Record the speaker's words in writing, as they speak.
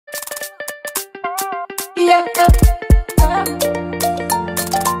Yeah.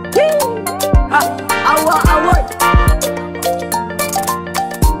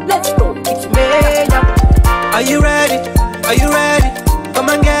 Let's go. It's media. Are you ready? Are you ready? Come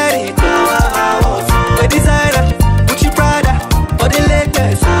and get it. The designer, Gucci Prada, for the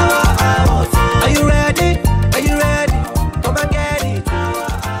latest. Are you ready? Are you ready? Come and get it.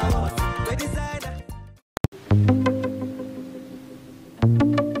 The designer.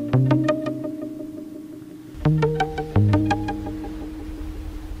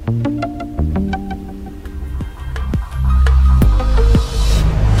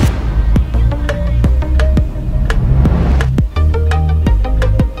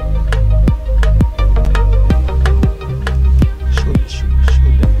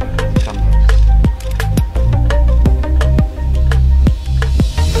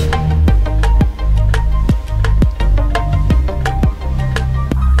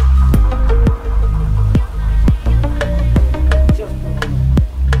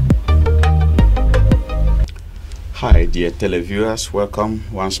 Hi dear televiewers, welcome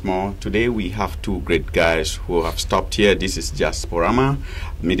once more. Today we have two great guys who have stopped here. This is Diasporama.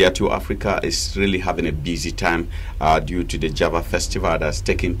 MEDIA2AFRICA is really having a busy time due to the Java Festival that's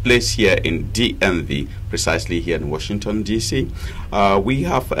taking place here in DMV, precisely here in Washington DC. We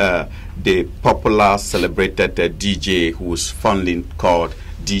have the popular celebrated DJ who's fondly called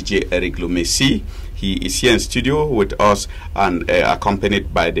DJ Eric Lumesi. He is here in studio with us and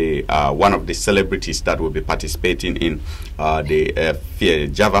accompanied by the one of the celebrities that will be participating in the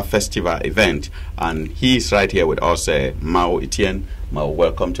Java Festival event. And he is right here with us, Mao Etienne. Mao,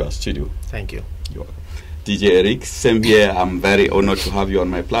 welcome to our studio. Thank you. DJ Eric, same here. I'm very honored to have you on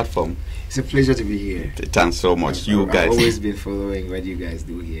my platform. It's a pleasure to be here. Thanks so much. I've always been following what you guys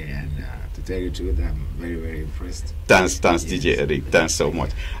do here, and to tell you the truth, I'm very, very impressed. Thanks, yes. DJ Eric. Thanks so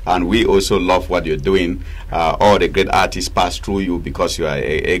much. And we also love what you're doing. All the great artists pass through you because you are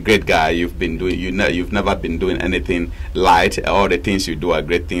a great guy. You've been doing, you've never been doing anything light. All the things you do are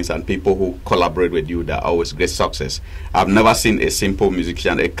great things, and people who collaborate with you, they're always great success. I've never seen a simple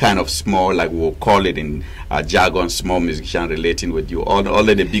musician, a kind of small, like we'll call it in jargon, small musician relating with you. All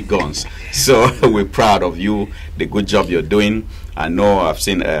the big guns. So we're proud of you, the good job you're doing. I know I've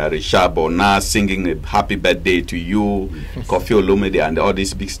seen Richard Bona singing a happy birthday to you, Kofi Olomide, and all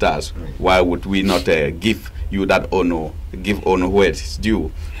these big stars. Right. Why would we not give you that honor, give honor where it's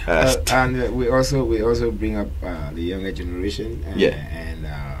due? And we also bring up the younger generation, and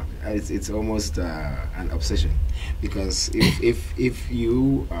it's almost an obsession, because if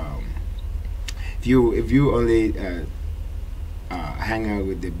you only hang out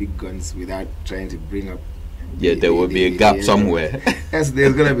with the big guns without trying to bring up, there will be a gap somewhere. Yes,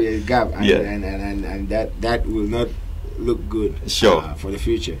 there's gonna be a gap, and that will not look good. Sure. For the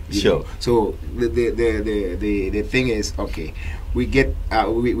future. Sure. So the thing is, okay, we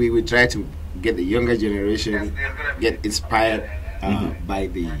try to get the younger generation get inspired by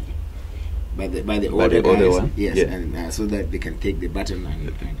the older guys, yes, and so that they can take the baton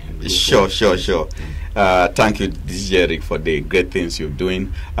and sure. Thank you, DJ Eric, for the great things you're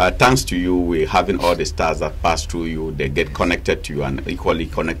doing. Thanks to you, we're having all the stars that pass through you. They get connected to you and equally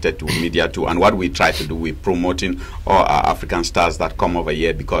connected to Media 2. And what we try to do, we're promoting all our African stars that come over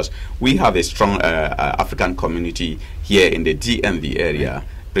here, because we have a strong African community here in the DMV area.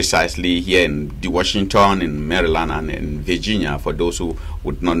 Precisely here in the Washington, in Maryland, and in Virginia, for those who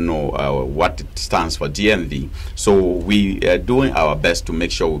would not know what it stands for, DMV. So we are doing our best to make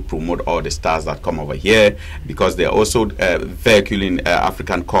sure we promote all the stars that come over here, because they're also vehiculing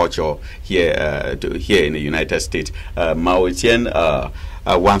African culture here here in the United States. Mao Etienne,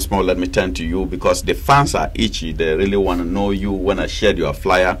 once more, let me turn to you, because the fans are itchy. They really want to know you. When I shared your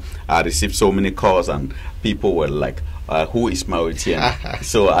flyer, I received so many calls, and people were like, who is Mao Etienne?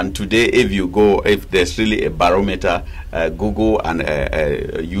 So, and today, if there's really a barometer, Google and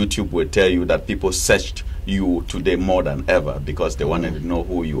YouTube will tell you that people searched you today more than ever, because they wanted to know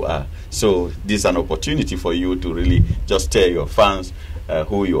who you are. So this is an opportunity for you to really just tell your fans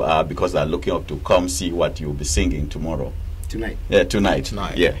who you are, because they're looking up to come see what you'll be singing tomorrow. Tonight. Yeah, tonight.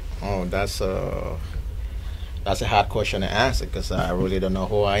 Yeah. Oh, that's a hard question to answer, because I really don't know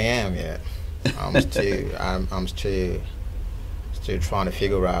who I am yet. I'm still trying to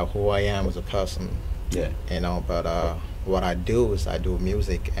figure out who I am as a person. Yeah. But what I do is I do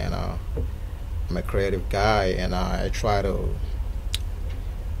music, and I'm a creative guy, and I try to,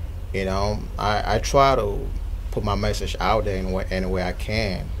 I try to put my message out there in any way I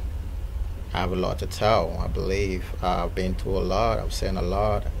can. I have a lot to tell, I believe. I've been through a lot, I've seen a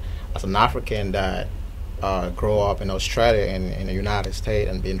lot. As an African that grew up in Australia and in the United States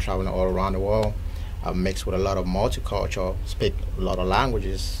and been traveling all around the world, I've mixed with a lot of multicultural, speak a lot of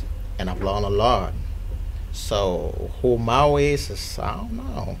languages, and I've learned a lot. So who Mao is I don't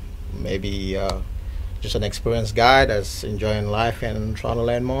know. Maybe just an experienced guy that's enjoying life and trying to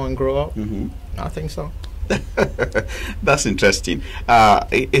learn more and grow up. I think so. That's interesting.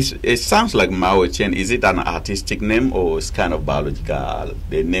 It sounds like Mao Chen. Is it an artistic name or it's kind of biological?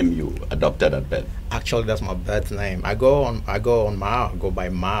 The name you adopted at birth? Actually, that's my birth name. I go on Mao. I go by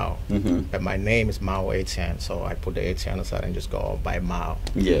Mao. But my name is Mao Chen, so I put the Chen aside and just go by Mao.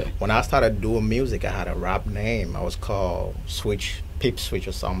 Yeah. When I started doing music, I had a rap name. I was called Peep Switch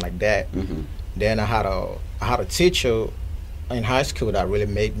or something like that. Then I had a teacher in high school that really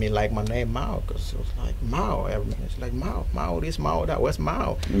made me like my name Mao, because it was like Mao. Everything is like Mao this, Mao that. Where's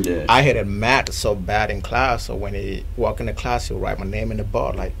Mao? Yeah. I hated math so bad in class, so when he walk in the class, he'll write my name in the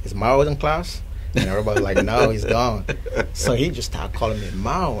board like, is Mao in class? And everybody's like, no, he's gone. So he just started calling me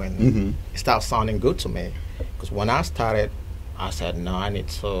Mao, and it started sounding good to me. Because when I started, I said, no, I need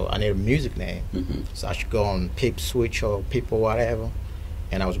a music name. So I should go on Peep Switch or Peep or whatever.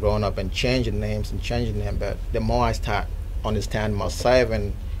 And I was growing up and changing names, but the more I start understanding myself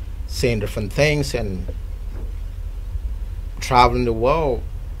and seeing different things and traveling the world,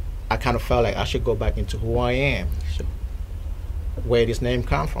 I kind of felt like I should go back into who I am. So where this name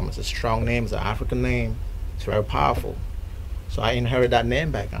comes from, it's a strong name, it's an African name, it's very powerful. So I inherited that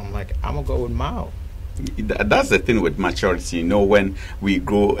name back. I'm like, I'm gonna go with Mao. That's the thing with maturity. You know, when we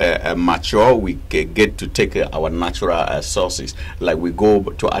grow mature, we get to take our natural sources. Like we go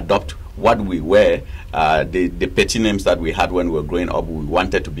to adopt what we were, the petty names that we had when we were growing up. We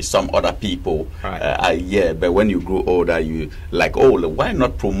wanted to be some other people. Right. Yeah, but when you grow older, you like, oh, why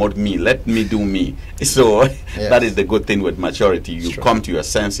not promote me? Let me do me. So Yes. that is the good thing with maturity. You Sure. come to your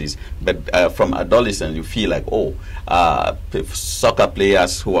senses. But from adolescence, you feel like, oh, soccer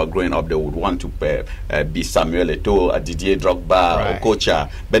players who are growing up, they would want to be Samuel Eto'o, Didier Drogba, Right. or Kocha.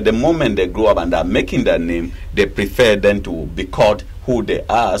 But the moment they grow up and are making their name, they prefer then to be called who they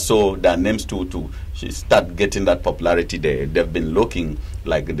are, so their names to start getting that popularity. They've been looking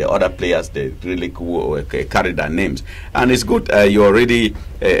like the other players. They really carry their names, and it's good. You're already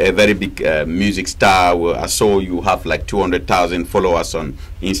a very big music star. I saw you have like 200,000 followers on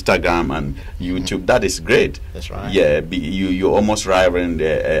Instagram and YouTube. That is great. That's right. Yeah, you almost rivaling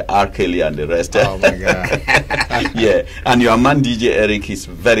R. Kelly and the rest. Oh my God. Yeah, and your man DJ Eric is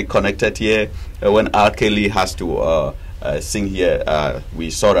very connected here. When R. Kelly has to sing here,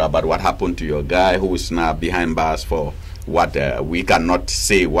 we saw about what happened to your guy who is now behind bars for what we cannot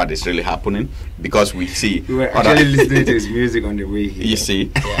say what is really happening, because we see We were actually listening to his music on the way here. you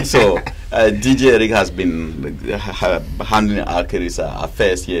see. So DJ Eric has been handling R. Kelly's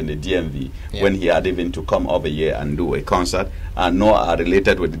affairs here in the DMV, when he had even to come over here and do a concert. And Noah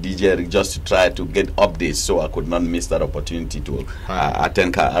related with DJ Eric just to try to get updates, so I could not miss that opportunity to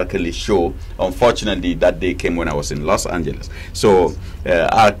attend R. Kelly's show. Unfortunately, that day came when I was in Los Angeles. So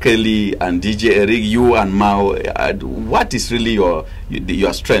R. Kelly and DJ Eric, you and Mao, what is really your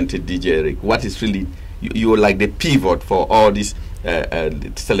strength, DJ Eric? What is really you're like the pivot for all these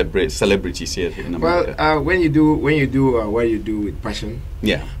celebrities here in America? Well, when you do what you do with passion,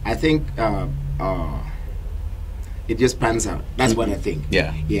 yeah, I think it just pans out. That's what I think.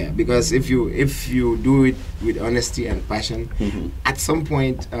 Yeah, because if you do it with honesty and passion, at some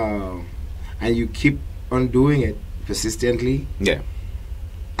point, and you keep on doing it persistently,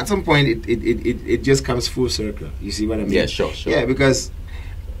 at some point it just comes full circle. You see what I mean? Yeah, sure. Yeah, because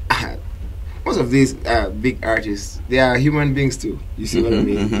most of these big artists, they are human beings too. You see what I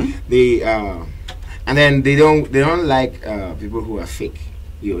mean? They and then they don't like people who are fake.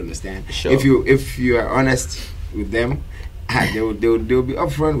 You understand? Sure. If you are honest with them, they'll be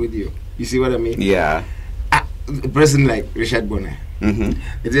upfront with you. You see what I mean? Yeah. A person like Richard Bonner.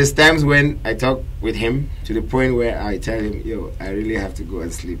 There's times when I talk with him to the point where I tell him, yo, I really have to go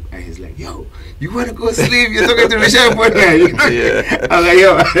and sleep. And he's like, yo, you want to go sleep? You're talking to Richard Bonner. You know? Yeah. I'm like,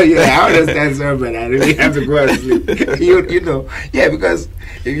 yo, yeah, I understand, sir, but I really have to go and sleep. you know, yeah, because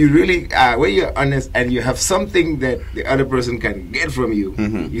if you really, when you're honest and you have something that the other person can get from you,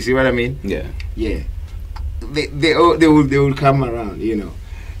 you see what I mean? Yeah. Yeah. They will come around, you know.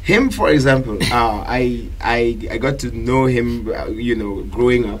 Him, for example, I got to know him, you know,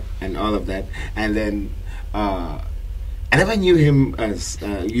 growing up and all of that, and then I never knew him as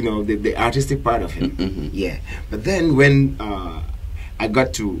you know, the artistic part of him. Yeah, but then when I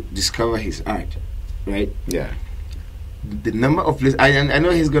got to discover his art, right? Yeah. The number of places, I know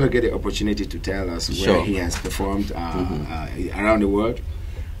he's gonna get the opportunity to tell us Sure. where he has performed around the world.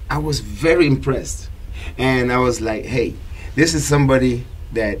 I was very impressed, and I was like, hey, this is somebody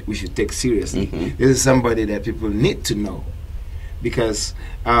that we should take seriously. This is somebody that people need to know, because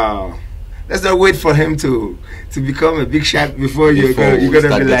let's not wait for him to become a big shot before you're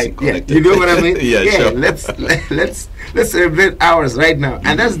gonna be like, yeah, you know what I mean? Yeah, sure. Let's celebrate ours right now,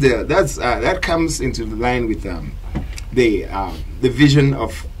 and that comes into the line with the vision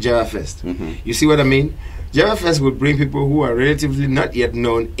of Java Fest. You see what I mean? Java Fest will bring people who are relatively not yet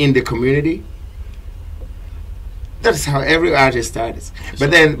known in the community. That's how every artist starts.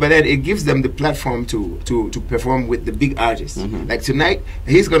 But then it gives them the platform to perform with the big artists. Like tonight,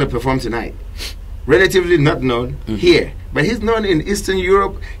 he's going to perform tonight. Relatively not known here, but he's known in Eastern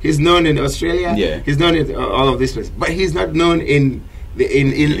Europe. He's known in Australia. Yeah. He's known in all of these places, but he's not known in the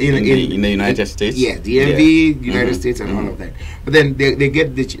United States. Yeah, DMV, United States, and all of that. But then they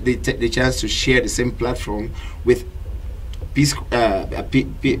get the chance to share the same platform with Peter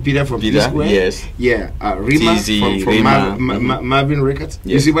from P Square. Yes. Yeah. Rima from Marvin Records.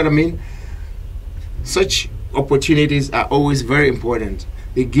 Yes. You see what I mean? Such opportunities are always very important.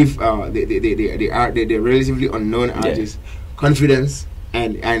 They give the relatively unknown artists confidence,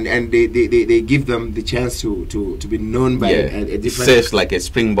 and they give them the chance to be known by a different. Serves like a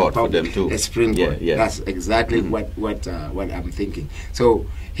springboard for them too. A springboard. Yeah. That's exactly what I'm thinking. So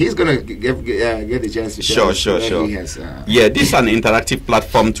he's gonna get the chance to sure. He has, this is an interactive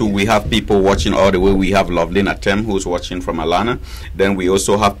platform too. We have people watching all the way. We have Loveline Atem who's watching from Alana. Then we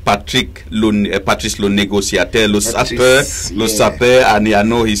also have Patrice Le Négociateur, Le Sapeur, and I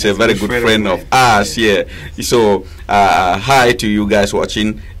know he's a very good friend of ours. Yeah. So hi to you guys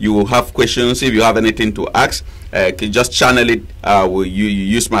watching. You have questions. If you have anything to ask, just channel it. You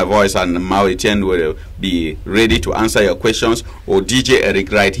use my voice, and Mao Etienne will be ready to answer your questions. Or DJ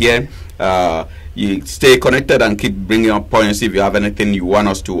Eric right here. You stay connected and keep bringing up points. If you have anything you want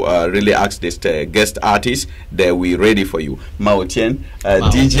us to really ask this guest artist, then we're ready for you. Mao Etienne,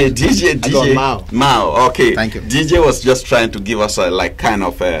 DJ Mao. Okay, thank you. DJ was just trying to give us like kind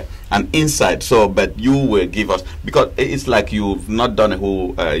of an insight. So, but you will give us, because it's like you've not done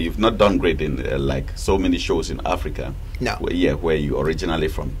you've not done great in like so many shows in Africa. No. Where you originally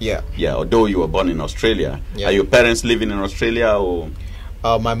from? Yeah. Although you were born in Australia, are your parents living in Australia or?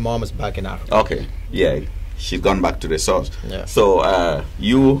 My mom is back in Africa. Okay. Yeah, she's gone back to the source. Yeah. So have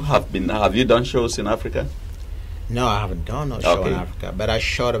you done shows in Africa? No, I haven't done no show in Africa, but I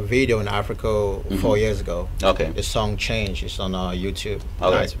shot a video in Africa 4 years ago. Okay. The song Change is on YouTube.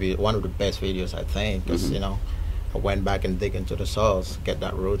 Okay. It's one of the best videos, I think, because I went back and dig into the source, get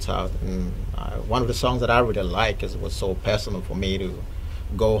that roots out, and one of the songs that I really like is it was so personal for me to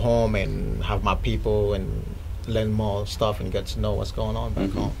go home and have my people and learn more stuff and get to know what's going on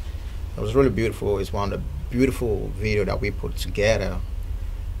back home. It was really beautiful. It's one of the beautiful video that we put together.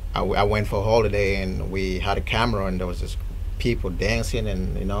 I went for a holiday and we had a camera and there was just people dancing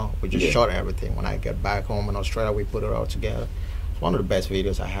and we just shot everything. When I get back home in Australia, we put it all together. It's one of the best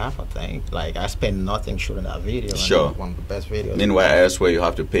videos I have, I think. Like, I spent nothing shooting that video. Sure. And one of the best videos. Meanwhile, elsewhere you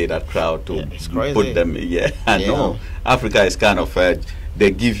have to pay that crowd to it's crazy. Put them. Yeah, I know. Africa is kind of they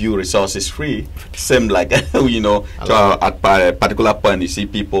give you resources free. Same like at a particular point you see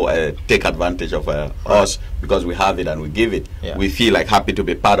people take advantage of us because we have it and we give it. Yeah. We feel like happy to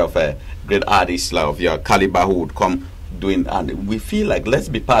be part of a great artist like of your caliber who would come doing, and we feel like let's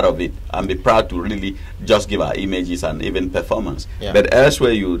be part of it and be proud to really just give our images and even performance. Yeah. But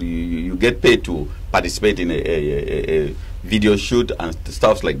elsewhere you get paid to participate in a video shoot and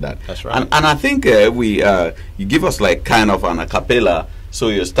stuff like that. That's right. And I think you give us like kind of an a cappella, so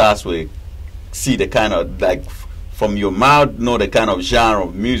your stars will see the kind of like from your mouth know the kind of genre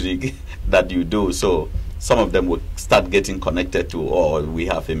of music that you do. So some of them will start getting connected to, or we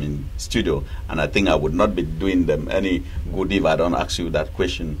have him in studio. And I think I would not be doing them any good if I don't ask you that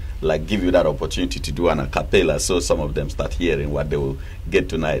question, like give you that opportunity to do an a cappella, so some of them start hearing what they will get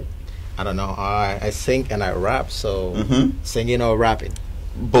tonight. I don't know. I sing and I rap, so singing or rapping?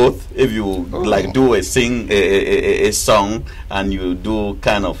 Both. If you like do a song and you do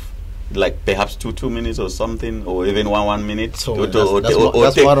kind of like perhaps two minutes or something, or even one minute, so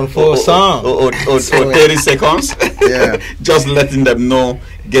that's more than 4 songs or 30 seconds. Yeah. Just letting them know,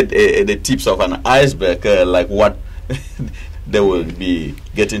 get the tips of an iceberg, like what they will be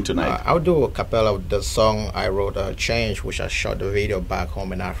getting tonight. I'll do a cappella of the song I wrote, Change, which I shot the video back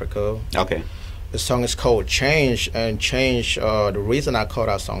home in Africa. Okay. The song is called Change, and Change, the reason I called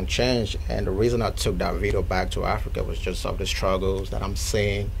that song Change and the reason I took that video back to Africa was just of the struggles that I'm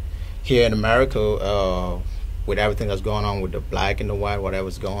seeing here in America with everything that's going on with the black and the white,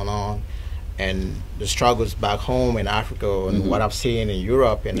 whatever's going on, and the struggles back home in Africa and what I've seen in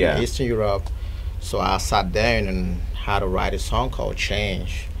Europe and Eastern Europe. So I sat down and had to write a song called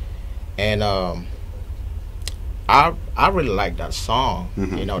Change. And I really like that song.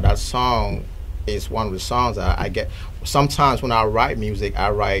 You know, that song is one of the songs I get. Sometimes when I write music, I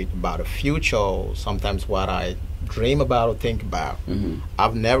write about the future, or sometimes what I dream about or think about.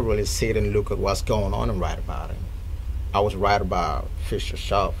 I've never really sit and look at what's going on and write about it. I was write about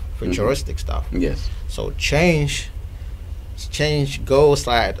futuristic stuff. Yes. So change goes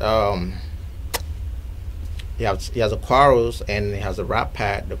like he has a chorus and he has a rap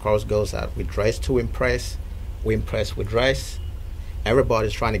pad. The chorus goes that we dress to impress, we impress with dress.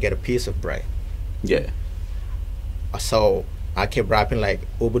 Everybody's trying to get a piece of bread. Yeah. So I kept rapping like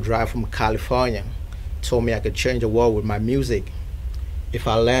Uber driver from California told me I could change the world with my music if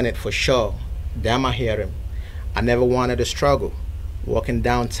I learn it for sure. Damn, I hear him. I never wanted to struggle. Walking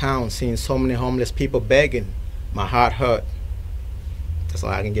downtown, seeing so many homeless people begging, my heart hurt. That's all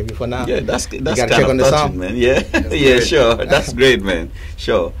I can give you for now. Yeah, that's you kind gotta check on of the touching, song. man. Yeah, yeah, sure. That's great, man.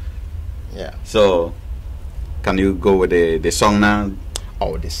 Sure. Yeah. So, can you go with the song now?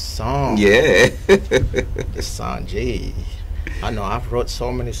 Oh, this song. Yeah. This song, gee. I know I've wrote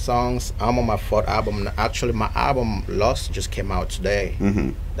so many songs. I'm on my 4th album. Actually, my album Lost just came out today.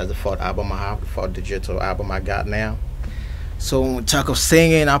 That's the 4th album I have, the 4th digital album I got now. So when we talk of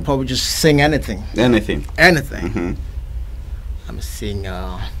singing, I'll probably just sing anything. Anything. Anything. I'm gonna sing.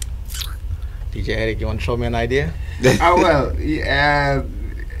 DJ Eric, you want to throw me an idea? Well,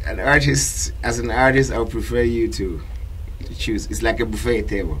 an artist, as an artist, I would prefer you to choose. It's like a buffet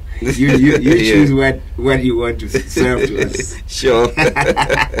table. You choose what you want to serve to us. Sure.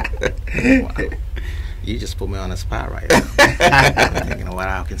 Wow. You just put me on the spot right now. I'm thinking of what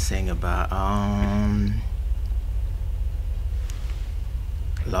I can sing about.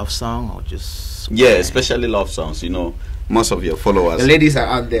 Love song or just especially love songs. You know, most of your followers. The ladies are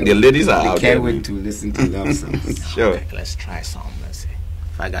out there. The ladies are out there. They can't wait to listen to love songs. Sure. Okay, let's try some. Let's see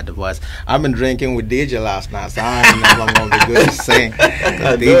if I got the voice. I've been drinking with DJ last night, so I don't know if I'm gonna be good to sing.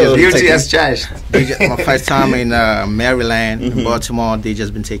 Guilty as charged. DJ, my first time in Maryland, in Baltimore.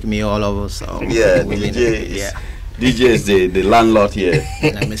 DJ's been taking me all over. So Yeah, DJ is the landlord here.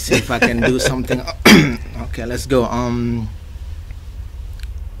 Let me see if I can do something. Okay, let's go.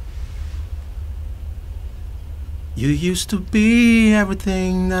 You used to be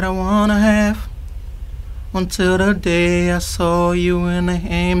everything that I wanna have, until the day I saw you in the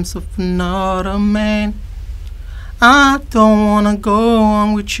arms of another man. I don't wanna go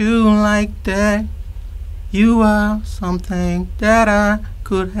on with you like that. You are something that I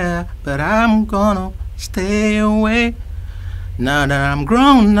could have, but I'm gonna stay away. Now that I'm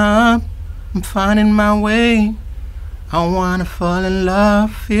grown up, I'm finding my way. I wanna fall in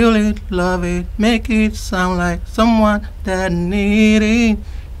love, feel it, love it, make it sound like someone that need it.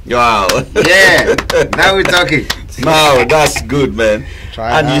 Wow. Yeah, now we're talking. Wow, that's good, man.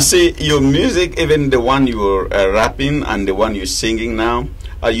 Try and that. you see, your music, even the one you're rapping and the one you're singing now,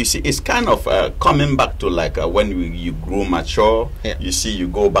 you see, it's kind of coming back to like when you grow mature. Yeah. You see, you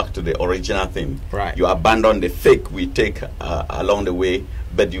go back to the original thing. Right. You abandon the fake we take along the way,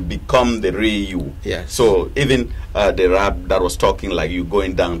 but you become the real you. Yes. So even the rap that was talking like you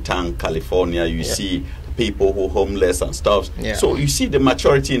going downtown California, you Yeah. see people who homeless and stuff. Yeah. So you see the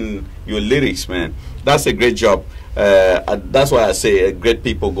maturity in your lyrics, man. That's a great job. That's why I say great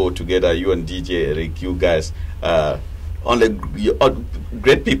people go together. You and DJ Eric, you guys.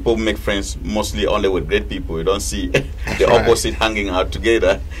 Great people make friends mostly only with great people. You don't see the opposite hanging out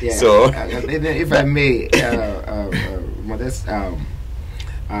together. Yeah. So if I may, Modest,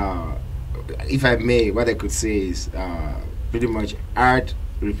 if I may, what I could say is pretty much art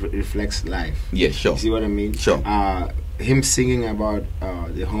reflects life. yeah, sure. You see what I mean? Sure. Him singing about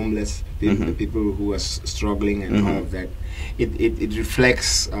the homeless people, the people who are struggling and all of that, it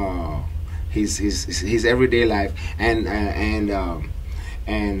reflects his everyday life, and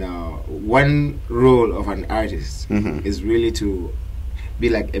one role of an artist is really to be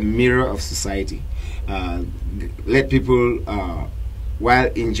like a mirror of society. Let people, while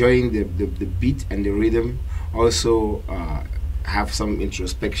enjoying the beat and the rhythm, also have some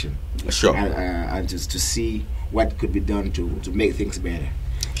introspection. Sure. And just to see what could be done to make things better.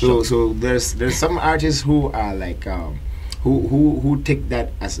 Sure. So there's some artists who are like who take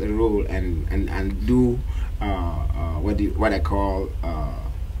that as a role and do what I call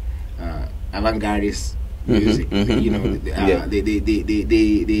avant-gardist music. You know,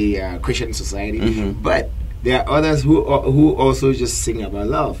 the Christian society. But there are others who also just sing about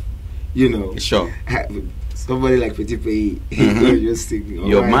love. you know. Sure. Somebody like Petit Pays, he just sing.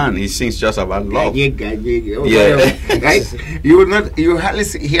 Your man, he sings just about love. Yeah. Right? You hardly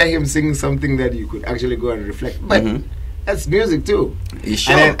hear him sing something that you could actually go and reflect. But that's music too.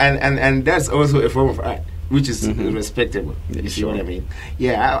 Sure. And that's also a form of art, which is respectable. You see what I mean?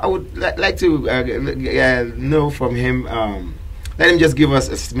 Yeah, I would like to know from him. Let him just give us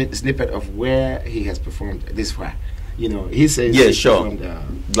a snippet of where he has performed this far. You know, he says. Yeah, sure.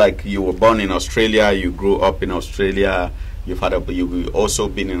 Like you were born in Australia, you grew up in Australia. You've also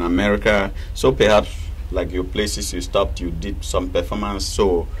been in America. So perhaps, like your places you stopped, you did some performance.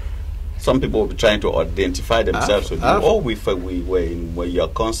 So some people will be trying to identify themselves with you. Oh, we were in your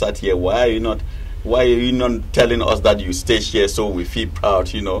concert here. Why are you not telling us that you staged here so we feel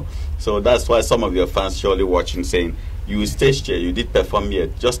proud, you know? So that's why some of your fans surely watching saying, you staged here, you did perform here.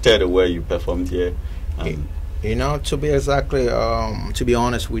 Just tell the where you performed here. You know, to be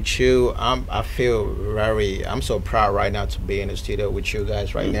honest with you, I'm so proud right now to be in the studio with you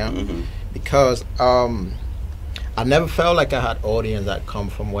guys right now, because I never felt like I had audience that come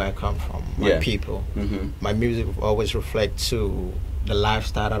from where I come from, my people. My music always reflect to the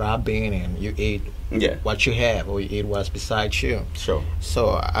lifestyle that I've been in. You eat what you have, or you eat what's beside you. Sure.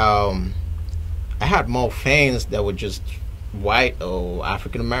 So I had more fans that were just white or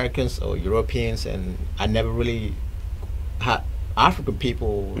African Americans or Europeans, and I never really had African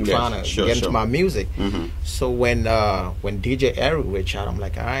people trying to get into my music. So when DJ Eric reached out, I'm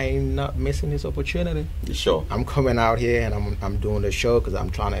like, I ain't not missing this opportunity. Sure. I'm coming out here and I'm doing the show because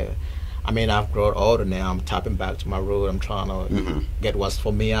I'm trying to. I mean, I've grown older now. I'm tapping back to my root. I'm trying to get what's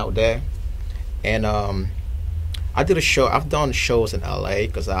for me out there. And I did a show. I've done shows in LA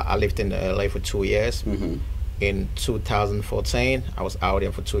because I lived in LA for 2 years. In 2014, I was out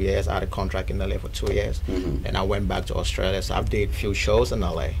there for 2 years. I had a contract in LA for 2 years. And I went back to Australia. So I've did a few shows in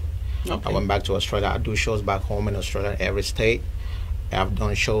LA. I went back to Australia. I do shows back home in Australia, every state. I've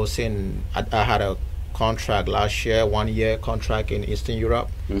done shows I had a contract last year, 1 year contract in Eastern Europe.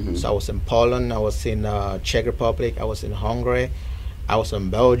 So I was in Poland, I was in Czech Republic, I was in Hungary, I was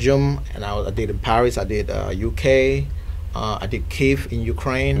in Belgium, and I did in Paris, I did UK, I did Kiev in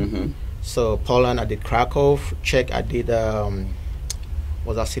Ukraine. So Poland, I did Krakow. Czech, I did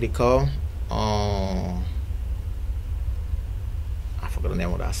what's that city called? I forgot the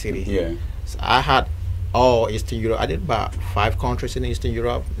name of that city. Yeah. So I had all Eastern Europe. I did about 5 countries in Eastern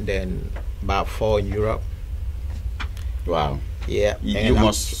Europe, then about 4 in Europe. Wow. Yeah. You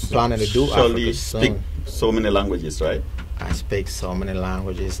must planning to do surely speak so many languages, right? I speak so many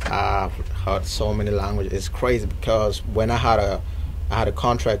languages. I've heard so many languages. It's crazy because when I had a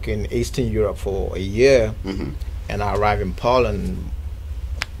contract in Eastern Europe for a year, and I arrived in Poland,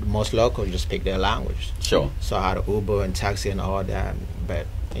 most locals just speak their language. Sure. So I had an Uber and taxi and all that. But,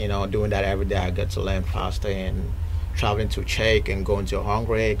 you know, doing that every day, I get to learn faster, and traveling to Czech and going to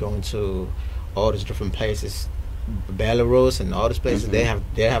Hungary, going to all these different places, Belarus and all these places, they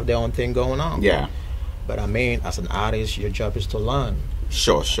have their own thing going on. Yeah. But I mean, as an artist, your job is to learn.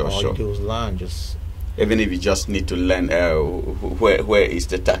 Sure. All you do is learn. Even if you just need to learn where is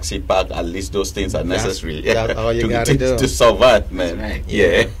the taxi park, at least those things are necessary. That's all you gotta do to survive, man. Right.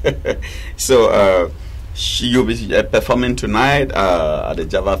 Yeah. So you'll be performing tonight at the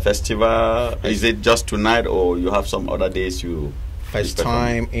Java Festival. Is it just tonight, or you have some other days you? First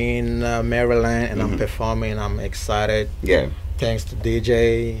time in Maryland, and I'm performing. I'm excited. Yeah. Thanks to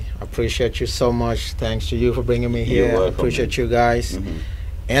DJ. I appreciate you so much. Thanks to you for bringing me here. You're welcome, I appreciate man. you guys.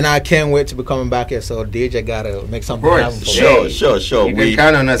 And I can't wait to be coming back here. So DJ gotta make something happen for Sure. You can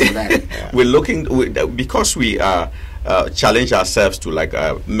count on us for that. We're looking because we challenge ourselves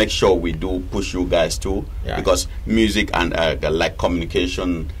to make sure we do push you guys too, because music and like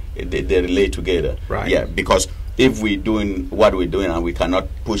communication, they relate together. Right. Yeah. Because if we're doing what we're doing and we cannot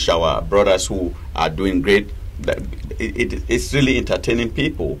push our brothers who are doing great, it's really entertaining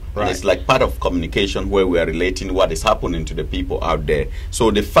people. Right. It's like part of communication where we are relating what is happening to the people out there. So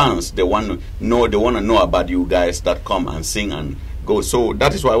the fans, they want to know about you guys that come and sing and go. So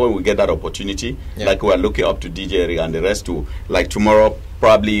that is why when we get that opportunity, like we are looking up to DJ Eric and the rest to, like tomorrow,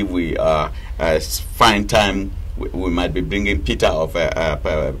 probably we find time. We might be bringing Peter of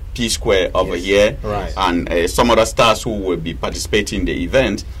P Square over here, and some other stars who will be participating in the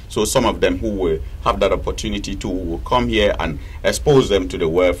event. So some of them who will have that opportunity to will come here and expose them to the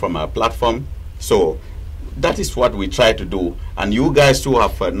world from our platform. So that is what we try to do. And you guys too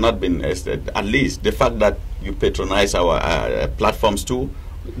have not been, at least the fact that you patronize our platforms too,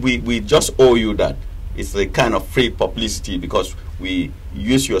 we just owe you that. It's a kind of free publicity because we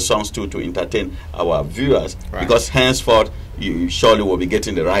use your songs too to entertain our viewers. Because henceforth, you surely will be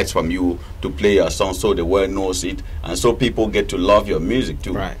getting the rights from you to play your song, so the world knows it, and so people get to love your music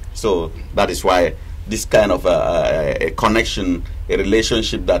too. Right. So that is why this kind of a connection, a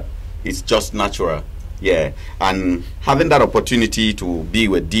relationship that is just natural. Yeah, and having that opportunity to be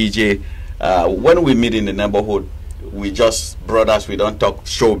with DJ, when we meet in the neighborhood, we just brothers, we don't talk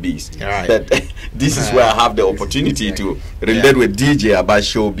showbiz. Right. But this is where I have the opportunity to relate with DJ about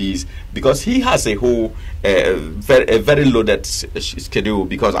showbiz, because he has a whole a very loaded schedule.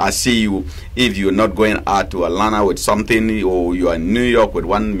 Because I see you, if you're not going out to Atlanta with something, or you are in New York with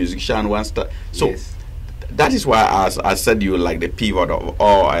one musician, one star. So Yes. that is why I said you like the pivot of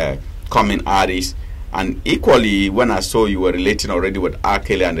all coming artists. And equally, when I saw you were relating already with R.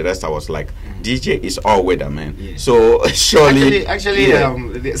 Kelly and the rest, I was like, DJ is all weather, man. Yeah. So surely, Actually,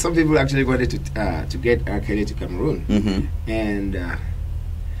 yeah. some people actually wanted to get R. Kelly to Cameroon, and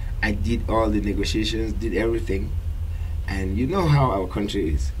I did all the negotiations, did everything, and you know how our country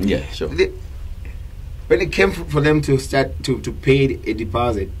is. Yeah, sure. When it came for them to start to pay a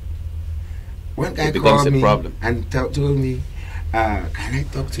deposit, one guy It becomes called a me problem. and told me, can I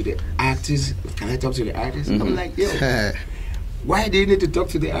talk to the artist? Can I talk to the artist? I'm like, yo, why do you need to talk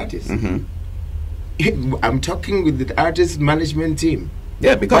to the artist? I'm talking with the artist management team.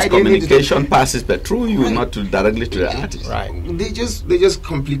 Yeah, because Why do you need to communication passes but through you, Right. not to directly to the artist. Right. They just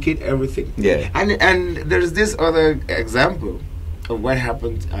complicate everything. Yeah. And there's this other example of what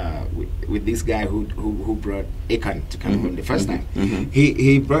happened with this guy who brought Akon to Cameroon the first time.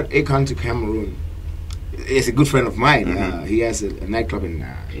 He brought Akon to Cameroon. He's a good friend of mine. He has a nightclub in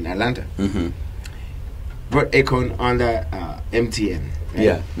Atlanta. Brought Akon under MTN. Right?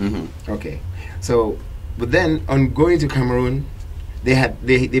 Yeah. Okay. So, but then on going to Cameroon, they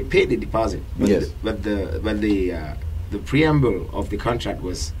paid the deposit. But Yes. The preamble of the contract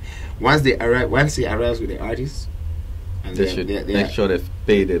was once he arrives with the artist, and They should make sure they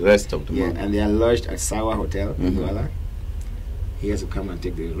pay the rest of the money. and they are lodged at Sawa Hotel in Douala. He has to come and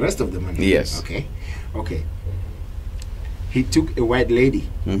take the rest of the money. Yes. Okay. He took a white lady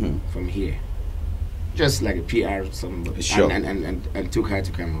from here, just like a PR, Sure. and took her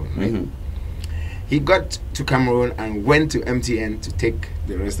to Cameroon. Right? He got to Cameroon and went to MTN to take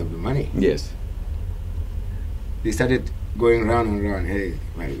the rest of the money. Yes. They started going round and round. Hey,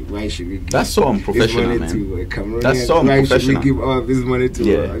 why should we give That's so unprofessional, this money man. to Cameroonian? That's so Why should we unprofessional. give all this money to,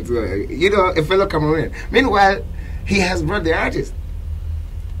 Yeah. a fellow Cameroonian? Meanwhile, he has brought the artist.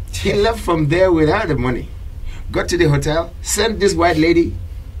 He left from there without the money. Got to the hotel, sent this white lady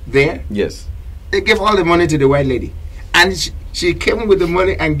there. Yes. They gave all the money to the white lady. And she came with the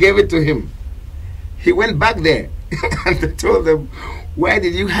money and gave it to him. He went back there and they told them, why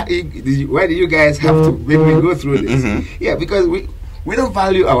did you guys have to make me go through this? Yeah, because we don't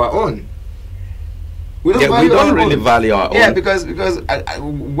value our own. We don't really value our own. Yeah, because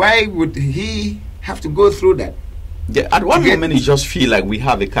why would he have to go through that? Yeah, at one moment, you just feel like we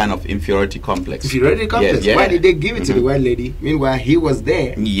have a kind of inferiority complex. Inferiority complex. Yeah. Why did they give it to the white lady? Meanwhile, he was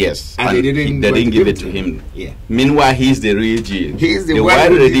there. Yes, And they didn't give it to him. Yeah. Meanwhile, he's the real G. He's the one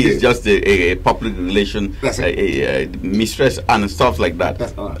white who lady did is it. just a public relation, That's it. a mistress and stuff like that.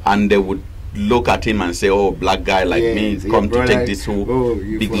 That's all. And they would look at him and say, "Oh, black guy like me, so come your to brother, take this whole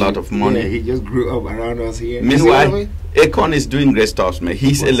big lot of money." Yeah, he just grew up around us here. Meanwhile, Akon is doing great stuff, man.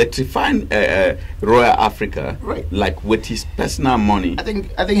 He's electrifying Royal Africa, Right. like with his personal money. I think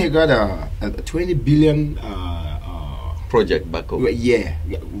he got a 20 billion Project back home. yeah,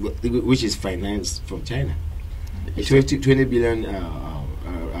 which is financed from China. 20 billion.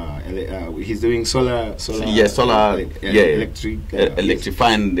 He's doing solar. Electric,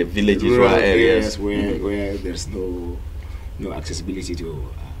 electrifying the villages, rural areas. where there's no accessibility to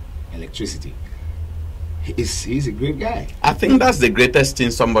electricity. He's a great guy. I think that's the greatest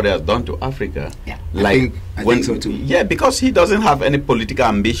thing somebody has done to Africa. Yeah, Like I think so too. Yeah, because he doesn't have any political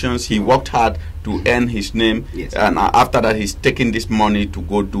ambitions. He worked hard to earn his name, Yes. and after that, he's taking this money to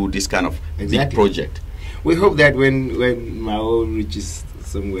go do this kind of big Exactly. project. We hope that when Mao reaches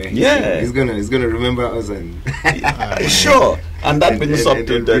somewhere, he's gonna remember us and Sure, and that And- brings and- up and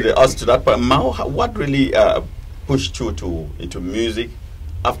to then us to that point. Mao, what really pushed you into music?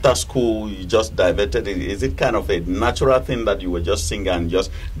 After school, you just diverted. Is it kind of a natural thing that you were just singing and just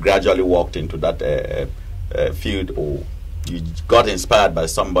gradually walked into that field, or you got inspired by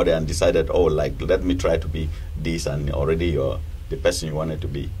somebody and decided, oh, like, let me try to be this, and already you're the person you wanted to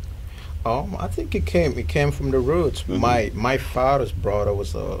be? I think it came from the roots. My father's brother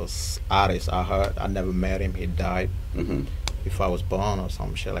was an artist. I never met him. He died if I was born or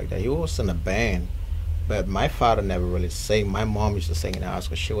some shit like that. He was in a band, but my father never really sang. My mom used to sing in the house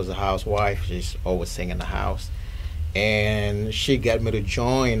because she was a housewife. She's always singing in the house, and she got me to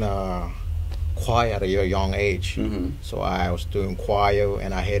join choir at a young age. So I was doing choir,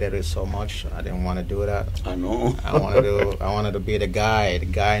 and I hated it so much. I didn't want to do that. I know. I wanted to be the guy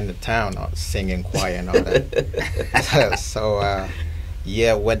in the town, singing choir and all that. So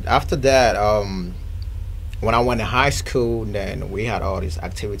yeah, after that, when I went to high school, then we had all these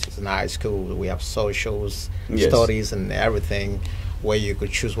activities in high school. We have socials, studies, and everything, where you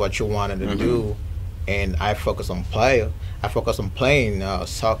could choose what you wanted to do. And I focused on playing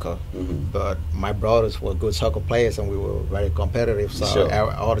soccer. But my brothers were good soccer players, and we were very competitive. So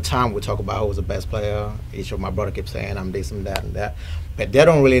all the time we talk about who was the best player. Each of my brother kept saying I'm this and that and that. But they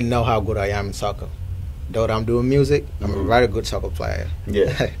don't really know how good I am in soccer. Though I'm doing music, I'm a very good soccer player.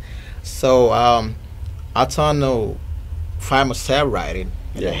 Yeah. So I turned to find myself writing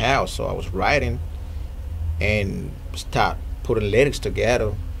in the house. So I was writing and start putting lyrics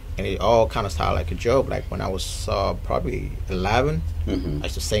together, and it all kind of started like a joke. Like when I was probably 11, I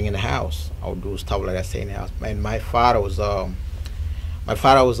used to sing in the house. I would do stuff like that, sing in the house. And my father was a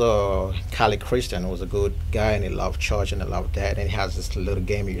Catholic Christian. He was a good guy, and he loved church and he loved that. And he has this little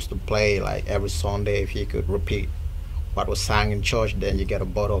game he used to play like every Sunday. If he could repeat what was sang in church, then you get a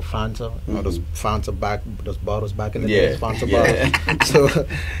bottle of Fanta. You know, those bottles back in the day, Fanta bottles. So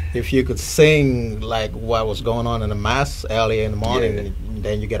if you could sing like what was going on in the mass early in the morning,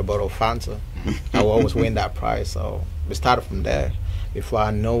 then you get a bottle of Fanta. I will always win that prize. So we started from there. Before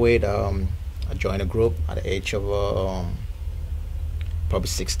I know it, I joined a group at the age of probably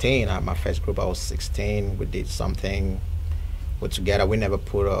 16. My first group, I was 16. We did something together. We never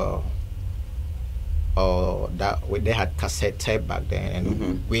put they had cassette tape back then,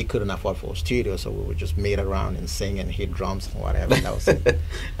 and we couldn't afford for a studio, so we would just meet around and sing and hit drums and whatever. That was it.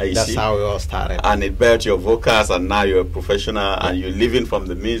 That's how we all started. And it built your vocals, and now you're a professional, and you're living from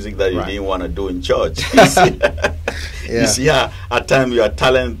the music that you didn't want to do in church. You see? You see how at times your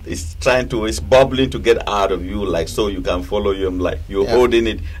talent is bubbling to get out of you, like so you can follow you. Like you're holding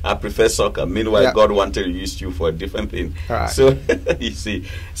it. I prefer soccer. Meanwhile, God wanted to use you for a different thing. So you see,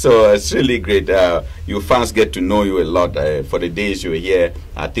 so it's really great. Your fans get to know you a lot. For the days you're here,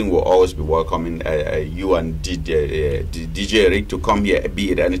 I think we'll always be welcoming you and DJ Eric to come here,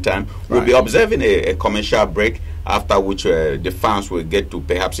 be it anytime. We'll be observing a commercial break, after which the fans will get to,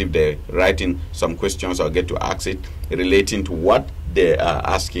 perhaps if they're writing some questions, I'll get to ask it relating to what they are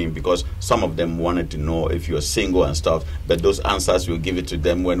asking, because some of them wanted to know if you're single and stuff, but those answers we'll give it to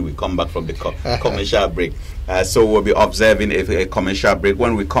them when we come back from the commercial break. So we'll be observing a commercial break.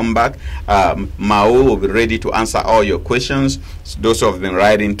 When we come back, Mao will be ready to answer all your questions. So those who have been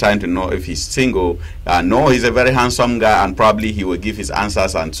writing, trying to know if he's single, no, he's a very handsome guy, and probably he will give his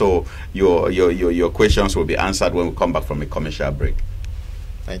answers, and so your questions will be answered when we come back from a commercial break.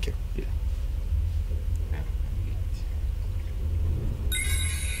 Thank you.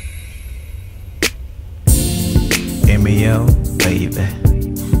 Yo, baby,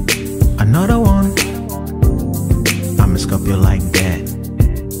 another one. I'ma scope you like that.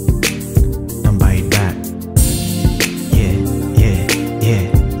 Don't bite back.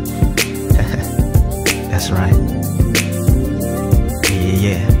 Yeah. That's right.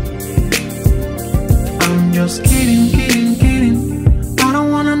 Yeah. I'm just kidding. I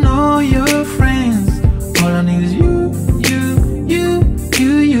don't wanna know your friends. All I need is you.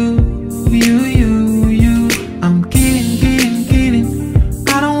 I'm kidding.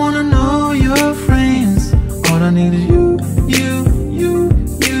 I don't wanna know your friends. All I need is you. You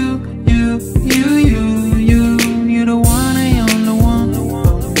the one and only one.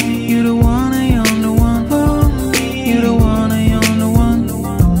 You the one and only one. You the one and only one.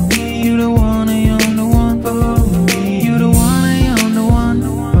 You the one and only one. You the one and only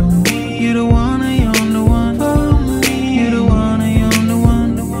one. You the one and only one. You the one and only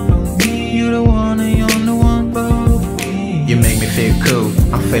one. You the one and only one. You make me feel cool.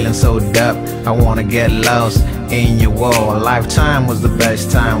 I'm feeling so dope. I wanna get lost in your world. A lifetime was the best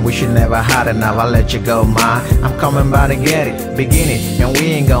time. We should never had enough. I let you go, ma. I'm coming by to get it, begin it, and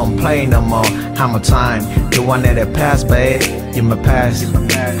we ain't gonna play no more. I'm a time, the one that had passed, babe. You're my past,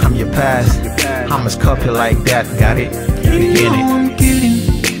 I'm your past. I'm as copy like that, got it? Begin it. I'm kidding.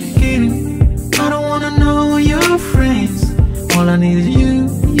 I don't wanna know your friends. All I need is you.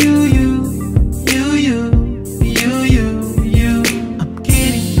 I'm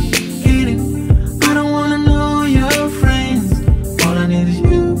kidding. I don't wanna know your friends. All I need is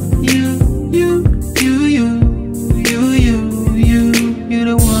you. You're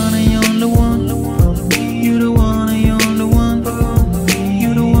the one and only one. You're the one and only one.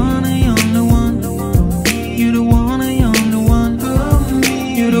 You're the one and only one. You're the one and only one.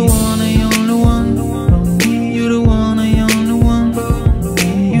 You're the one and only one. You're the one.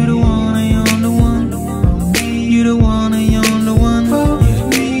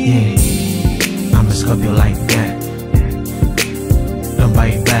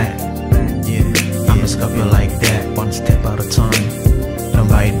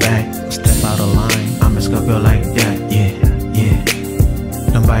 Scorpio like that, yeah,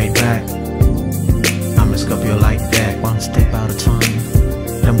 yeah. Don't bite back. I'm a Scorpio like that. One step out of time.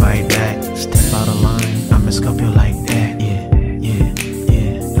 Don't bite back. Step out of line. I'm a Scorpio like that, yeah, yeah,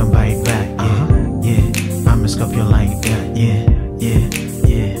 yeah. Don't bite back, yeah. I'm a Scorpio like that, yeah, yeah,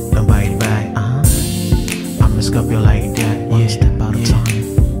 yeah. Don't bite back, I'm a Scorpio like that, one step out of time.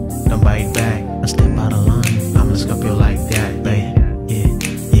 Don't bite back, a step out of line. I'm a Scorpio like that, yeah, yeah,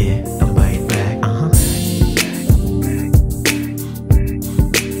 yeah. Don't bite back,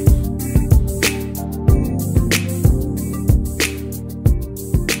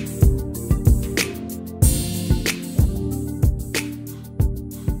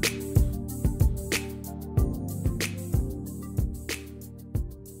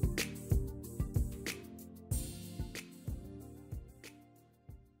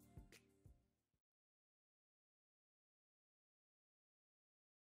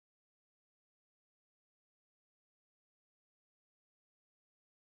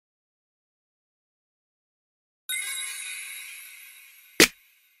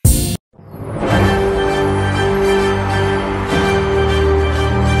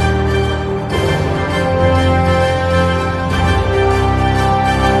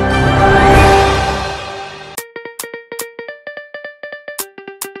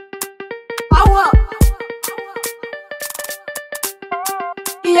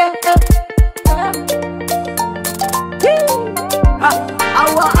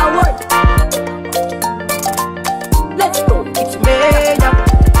 Let's go, it's MEDIA.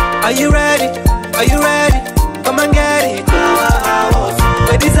 Are you ready? Are you ready? Come and get it.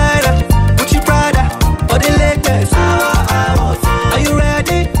 The designer, Gucci Prada, for the latest. Are you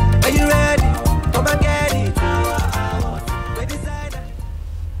ready? Are you ready? Come and get it. The designer.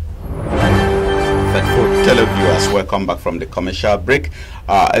 Faithful televiewers, welcome back from the commercial break.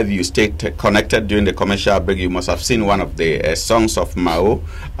 If you stayed connected during the commercial break, you must have seen one of the songs of Mao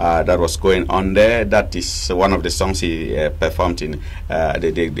that was going on there. That is one of the songs he performed in.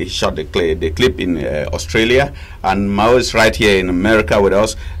 They shot the clip in Australia, and Mao is right here in America with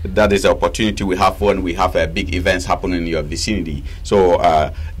us. That is the opportunity we have when we have big events happening in your vicinity. So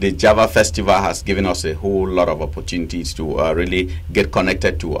the Java Festival has given us a whole lot of opportunities to really get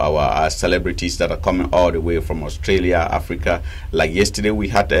connected to our celebrities that are coming all the way from Australia, Africa. Like yesterday, we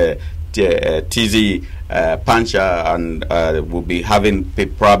had TZ Pancha, and we'll be having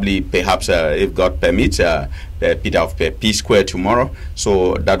probably, perhaps, if God permits, Peter of P Square tomorrow.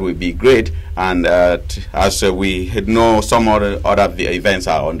 So that will be great. And as we know, some other events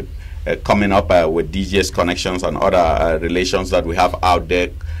are on coming up with DJ's connections and other relations that we have out there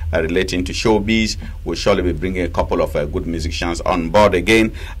relating to showbiz. We'll surely be bringing a couple of good musicians on board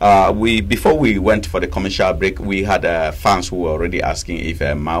again. Before we went for the commercial break, we had fans who were already asking if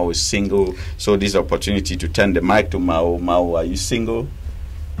Mao is single. So this opportunity to turn the mic to Mao. Mao, are you single?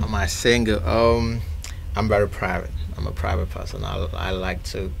 Am I single? I'm very private. I'm a private person. I like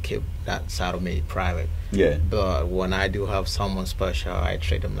to keep that side of me private. Yeah. But when I do have someone special, I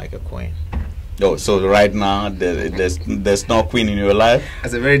treat them like a queen. Oh, so right now there's no queen in your life?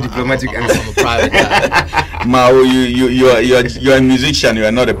 That's a very diplomatic answer. I'm a private guy. Mao, you're a musician. You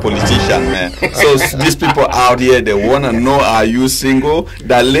are not a politician, man. So these people out here, they wanna know: are you single?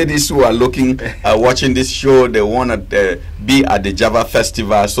 The ladies who are looking, watching this show, they wanna be at the Java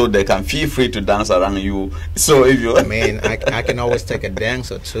Festival, so they can feel free to dance around you. So if you, I mean, I can always take a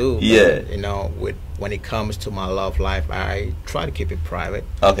dance or two. But, yeah. you know, when it comes to my love life, I try to keep it private.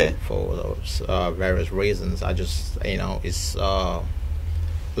 Okay. For those various reasons. I just, you know, it's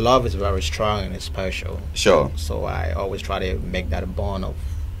love is very strong and it's special. Sure. So I always try to make that a bond of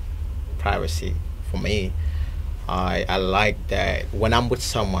privacy for me. I like that when I'm with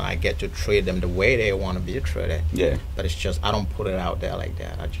someone, I get to treat them the way they want to be treated. Yeah. But it's just, I don't put it out there like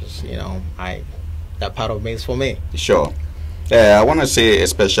that. I just, you know, that part of me is for me. Sure. I want to say a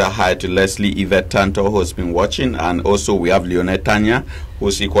special hi to Leslie Yvette Tanto, who's been watching, and also we have Leonette Tanya,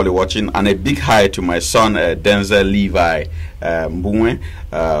 who's equally watching, and a big hi to my son Denzel Levi Mbumwe,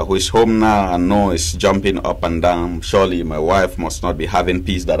 who is home now and now is jumping up and down. Surely my wife must not be having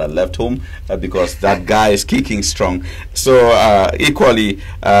peace that I left home, because that guy is kicking strong. So equally,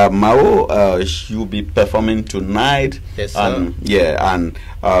 Mao, you'll be performing tonight. Yes, and sir. yeah, and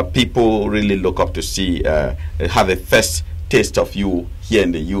people really look up to see have a first taste of you here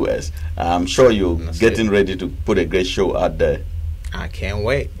in the US. I'm sure you're getting ready to put a great show out there. I can't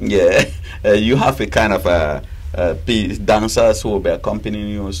wait. Yeah. You have a kind of dancers who will be accompanying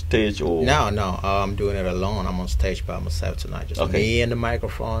you on stage, or No, I'm doing it alone. I'm on stage by myself tonight. Just Okay. me and the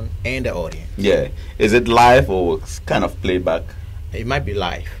microphone and the audience. yeah, is it live or kind of playback? It might be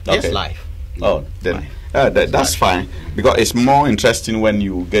live. Okay. Yes, live. Oh, then that's fine, because it's more interesting when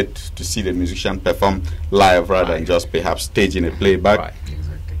you get to see the musician perform live rather than just perhaps staging a playback. Right.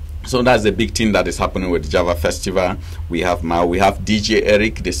 Exactly. So that's the big thing that is happening with Java Festival. We have DJ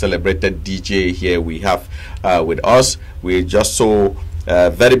Eric, the celebrated DJ here. We have with us. We're just so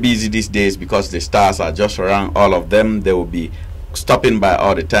very busy these days because the stars are just around. All of them, they will be stopping by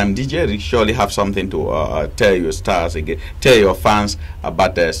all the time. DJ Eric surely have something to tell your stars again, tell your fans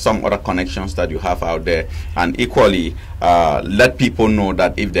about some other connections that you have out there, and equally let people know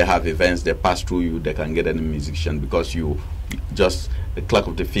that if they have events, they pass through you, they can get any musician, because you just the clack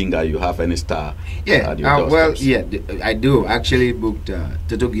of the finger, you have any star. Yeah, well, yeah, I do actually booked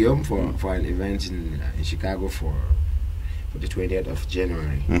Toto Guillaume for an event in Chicago for the 20th of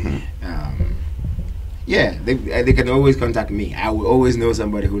January. Yeah, they can always contact me. I will always know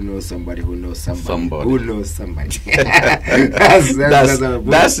somebody who knows somebody who knows somebody who knows somebody.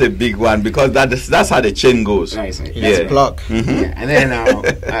 That's a big one, because that's how the chain goes. Right. Yeah, plug. Yeah, and then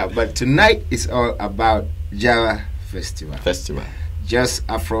but tonight is all about Java Festival. Just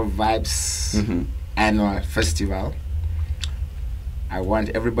Afro Vibes annual festival. I want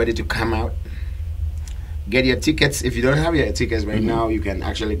everybody to come out. Get your tickets. If you don't have your tickets right now, you can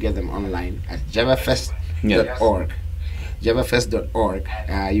actually get them online at javafest.org. javafest.org.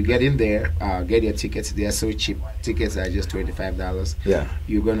 You get in there, get your tickets. They are so cheap. Tickets are just $25. Yeah.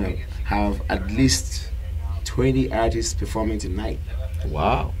 You're gonna have at least 20 artists performing tonight.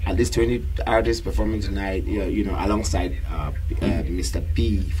 Wow. At least 20 artists performing tonight, you know, alongside Mr.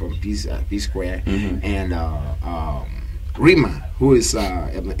 P from P Square and Rima, who is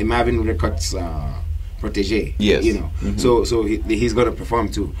Marvin Records protege. Yes. You know, so he's gonna perform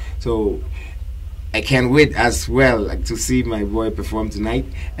too. So I can't wait as well to see my boy perform tonight,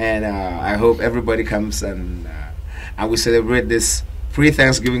 and I hope everybody comes and we celebrate this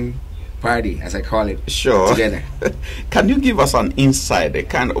pre-Thanksgiving party, as I call it, together. Can you give us an insight?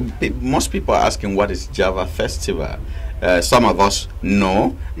 Most people are asking, what is Java Festival? Some of us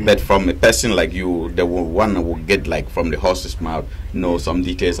know, but from a person like you, the one who will get like from the horse's mouth, know some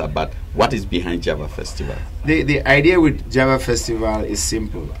details about what is behind Java Festival. The idea with Java Festival is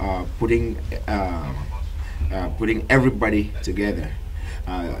simple: putting everybody together.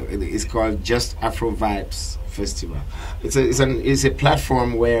 It's called Just Afro Vibes Festival. It's a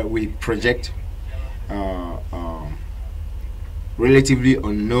platform where we project relatively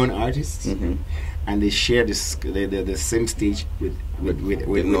unknown artists, and they share the same stage with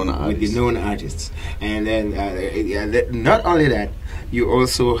the known artists. And then not only that, you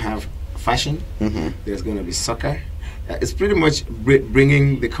also have fashion. There's going to be soccer. It's pretty much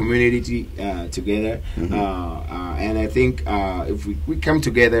bringing the community together, and I think if we come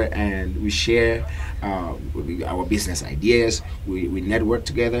together and we share our business ideas, we network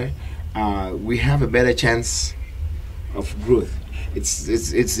together, we have a better chance of growth. It's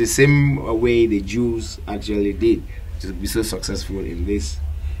the same way the Jews actually did to be so successful in this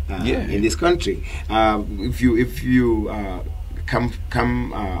in this country. If you come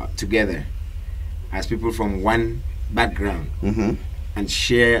together as people from one background and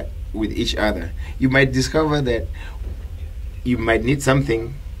share with each other, you might discover that you might need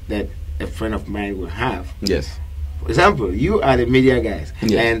something that a friend of mine will have. Yes. For example, you are the media guys,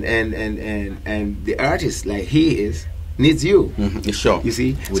 yes. and the artist, like he is, needs you. Sure. You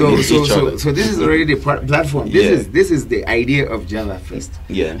see, so this is already the platform. This is the idea of Java Fest.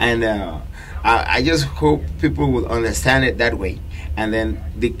 Yeah. And I just hope people will understand it that way, and then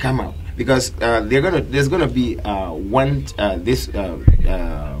they come out, because there's gonna be what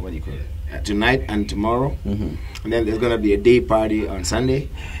do you call it, tonight and tomorrow, and then there's gonna be a day party on Sunday,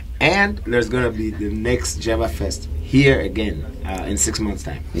 and there's gonna be the next Java Fest here again in 6 months'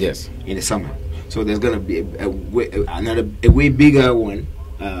 time. Yes. In the summer. So there's gonna be a way bigger one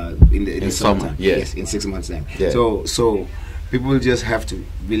in the summer. Yes, in 6 months' time. Yeah. So people just have to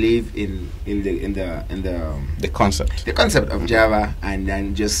believe in the concept of Java, and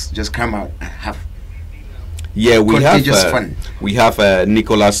then just come out and have. Yeah, we have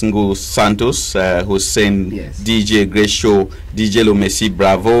Nicolas Ngo Santos who's saying, DJ, great show, DJ Lomesi,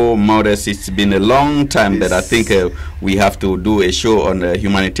 bravo, Maurice. It's been a long time, but I think we have to do a show on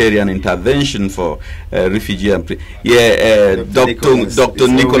humanitarian intervention for refugee and Dr.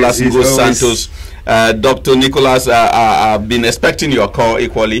 Nicolas Ngo Santos. Dr. Nicholas, I've been expecting your call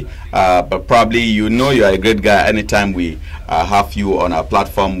equally, but probably you are a great guy. Anytime we have you on our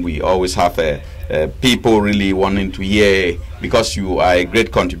platform, we always have people really wanting to hear, because you are a great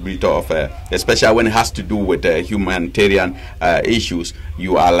contributor of, especially when it has to do with humanitarian issues.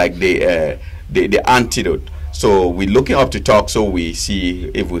 You are like the antidote So we're looking up to talk, so we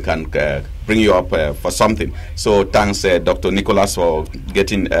see if we can bring you up for something. So thanks, Dr. Nicholas, for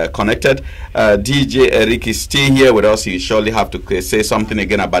getting connected. DJ Eric is still here with us. He surely have to say something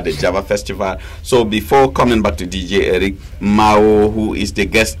again about the Java Festival. So before coming back to DJ Eric, Mao, who is the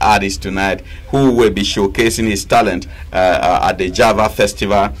guest artist tonight, who will be showcasing his talent at the Java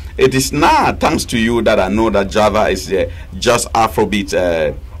Festival. It is now thanks to you that I know that Java is just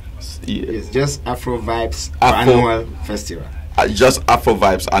Afrobeat. It's just Afro Vibes Annual Festival. Just Afro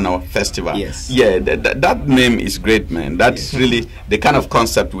Vibes Annual Festival. Yes. Yeah, that name is great, man. That's really the kind of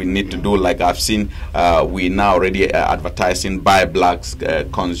concept we need to do. Like I've seen, we now already advertising buy blacks,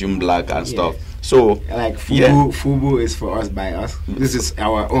 consume black and stuff. So like Fubu is for us by us. This is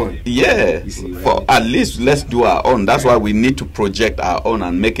our own. Yeah. See, right? For at least let's do our own. That's why we need to project our own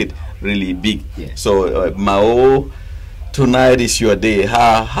and make it really big. Yeah. So Mao, tonight is your day.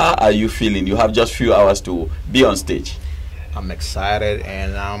 How are you feeling? You have just few hours to be on stage. I'm excited,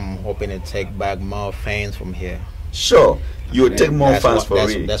 and I'm hoping to take back more fans from here. Sure, you will take more fans for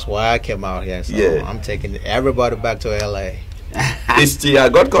me. That's why I came out here. So yeah. I'm taking everybody back to LA. I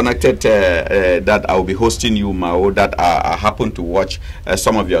got connected that I will be hosting you, Mao, that I happen to watch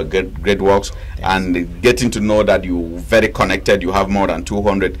some of your great works, and getting to know that you're very connected. You have more than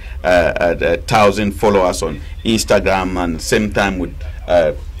 200,000 followers on Instagram, and same time with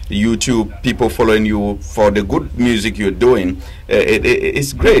YouTube, people following you for the good music you're doing.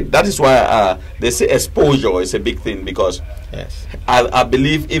 It's great. That is why they say exposure is a big thing, because I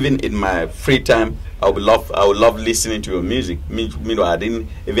believe even in my free time, I would love listening to your music. I didn't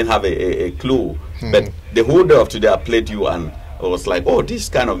even have a clue. But the whole day of today, I played you, and I was like, oh, this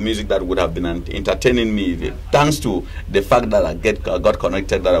kind of music that would have been entertaining me. Thanks to the fact that I got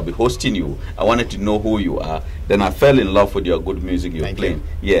connected, that I'll be hosting you. I wanted to know who you are. Then I fell in love with your good music you're playing.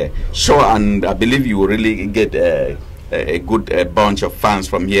 Yeah, sure. And I believe you will really get a good bunch of fans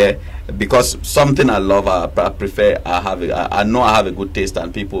from here, because something I love, I prefer, I know I have a good taste,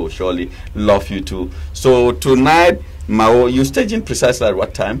 and people will surely love you too. So tonight, Mao, you staging precisely at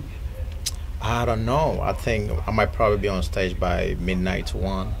what time? I don't know. I think I might probably be on stage by midnight to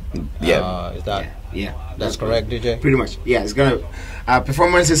 1. Yeah. Is that? Yeah. That's correct, DJ? Pretty much. Yeah, it's gonna.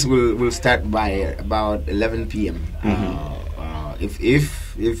 Performances will start by about 11 p.m.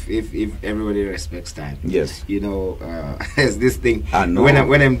 If everybody respects time. Yes. You know, as this thing. I know. When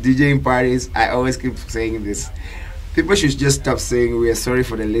I'm DJing parties, I always keep saying this. People should just stop saying we are sorry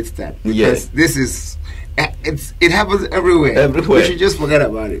for the late start, because this is. It happens everywhere. Everywhere. We should just forget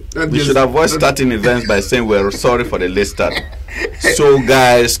about it. We should avoid starting events by saying we're sorry for the late start. So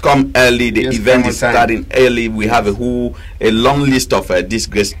guys, come early. The event is starting early. We have a long list of these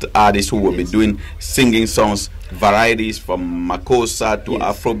great artists who will be doing singing songs, varieties from Makossa to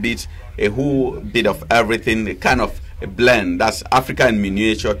Afrobeat, a whole bit of everything, a kind of a blend. That's Africa in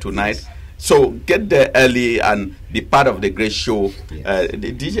miniature tonight. So get there early and be part of the great show.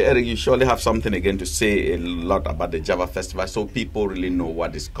 DJ Eric, you surely have something again to say a lot about the Java Festival, so people really know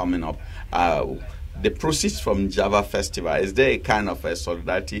what is coming up. The proceeds from Java Festival, is there a kind of a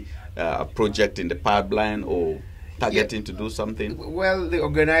solidarity project in the pipeline, or targeting to do something? Well, the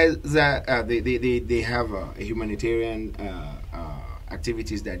organizer, they have a humanitarian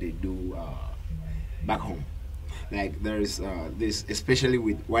activities that they do back home. Like there is this, especially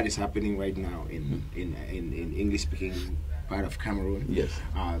with what is happening right now in English-speaking part of Cameroon. Yes.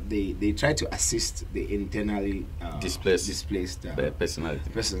 They try to assist the internally displaced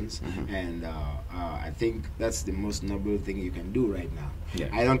persons, and I think that's the most noble thing you can do right now. Yeah.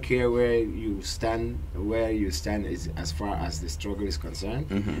 I don't care where you stand. Where you stand is as far as the struggle is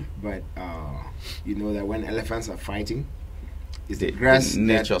concerned. But you know that when elephants are fighting, it's the grass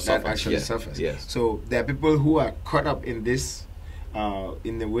that actually suffers. Yes. So there are people who are caught up in this,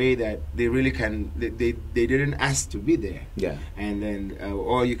 in the way that they really can. They didn't ask to be there. Yeah. And then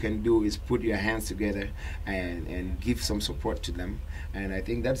all you can do is put your hands together and give some support to them. And I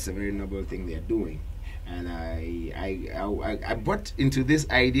think that's a very noble thing they are doing. And I bought into this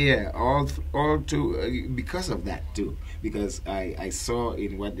idea all to because of that too, because I saw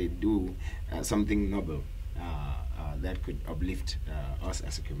in what they do something noble. That could uplift us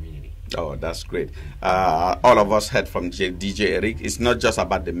as a community. Oh, that's great. All of us heard from DJ Eric. It's not just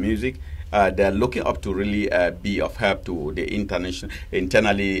about the music. They're looking up to really be of help to the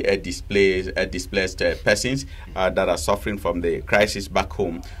internally displaced persons that are suffering from the crisis back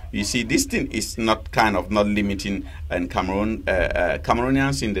home. You see, this thing is not limiting in Cameroon.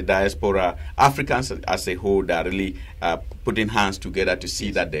 Cameroonians in the diaspora, Africans as a whole, they are really putting hands together to see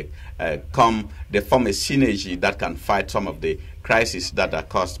that they form a synergy that can fight some of the crises that are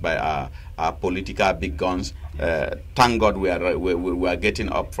caused by our political big guns. thank God we are getting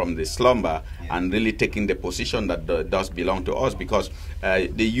up from the slumber and really taking the position that does belong to us, because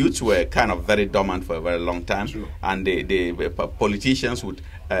the youths were kind of very dormant for a very long time. True. And the politicians would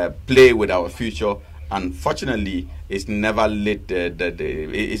play with our future. Unfortunately, it's never late.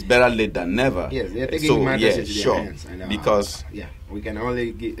 It's better late than never. Yes, they're taking matters into their sure. hands. And, Because we can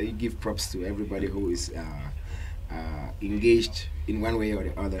only give props to everybody who is engaged in one way or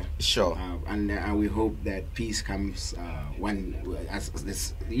the other. Sure. And we hope that peace comes as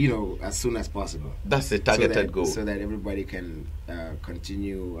soon as possible. That's the targeted goal. So that everybody can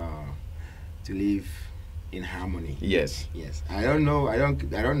continue to live in harmony. Yes. Yes. I don't know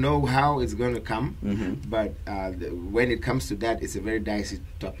how it's going to come, but when it comes to that, it's a very dicey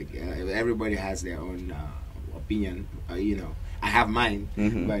topic. Everybody has their own opinion. I have mine,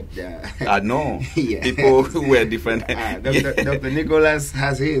 but I know yeah. people who were different. Dr. Nicholas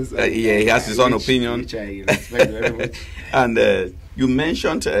has his. He has his own opinion. Which I respect very much. And you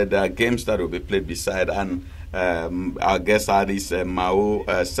mentioned there are games that will be played beside, and our guest artist Mao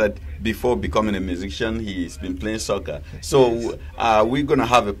said before becoming a musician, he's been playing soccer. So we're going to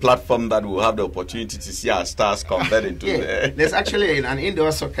have a platform that will have the opportunity to see our stars convert into. There's actually an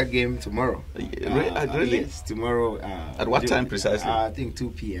indoor soccer game tomorrow. Really? Yes, tomorrow. At what time precisely? I think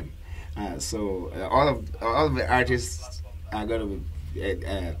 2 p.m. So all of the artists are going to be.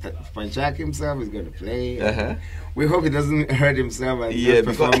 Panchak himself is going to play. We hope he doesn't hurt himself and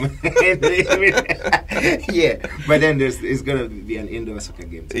perform. But then it's going to be an indoor soccer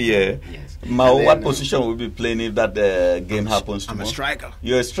game tomorrow. Yes. Mao, what position will be playing if that game happens tomorrow? I'm a striker.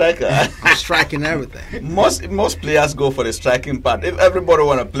 You're a striker. I'm striking everything. Most players go for the striking part. If everybody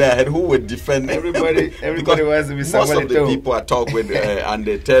want to play ahead, who would defend? Everybody wants to be somebody. Most of the people I talk with and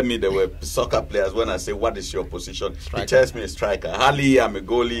they tell me they were soccer players. When I say, what is your position? He tells me a striker. Hardly I'm a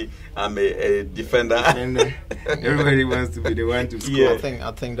goalie. I'm a defender. Everybody wants to be the one to score. Yeah.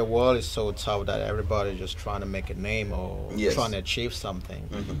 I think the world is so tough that everybody's just trying to make a name or trying to achieve something.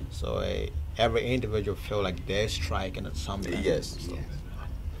 So every individual feel like they're striking at something. Yes. So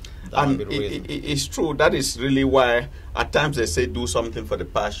and it's true. That is really why at times they say do something for the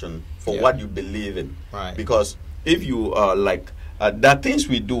passion, for what you believe in. Right. Because if you there are things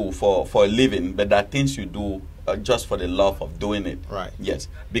we do for a living, but there are things you do just for the love of doing it. Right. Yes.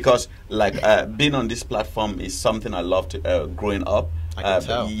 Because being on this platform is something I loved growing up. I can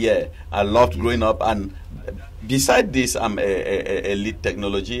tell. Yeah, I loved growing up, and beside this, I'm a lead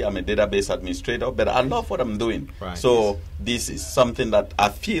technology. I'm a database administrator, but I love what I'm doing. Right. So this is something that I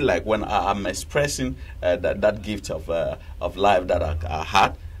feel like when I'm expressing that gift of life that I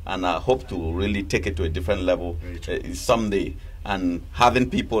had, and I hope to really take it to a different level someday. And having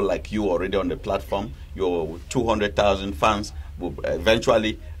people like you already on the platform, your 200,000 fans will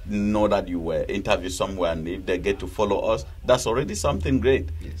eventually know that you were interviewed somewhere, and if they get to follow us, that's already something great.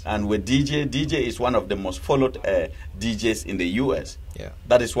 Yes. And with DJ is one of the most followed DJs in the US. Yeah.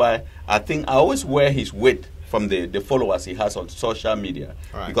 That is why I think I always wear his weight from the followers he has on social media.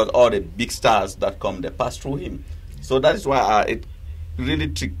 Right. Because all the big stars that come, they pass through him. So that is why it really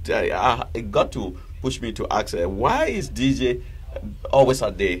tricked. It got to push me to ask, why is DJ always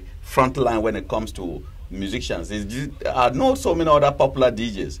at the front line when it comes to musicians? I know so many other popular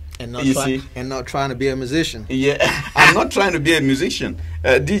DJs. And not trying to be a musician. Yeah, I'm not trying to be a musician.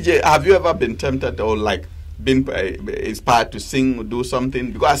 DJ, have you ever been tempted or been inspired to sing or do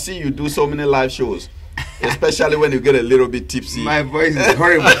something? Because I see you do so many live shows. Especially when you get a little bit tipsy. My voice is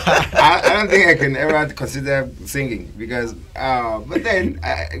horrible. I don't think I can ever consider singing because, but then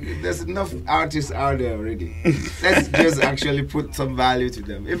there's enough artists out there already. Let's just actually put some value to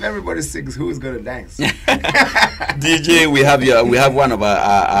them. If everybody sings, who's gonna dance? DJ, we have one of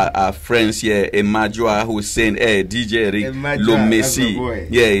our friends here, Emajua, who is saying, "Hey, DJ Rick Lomesi,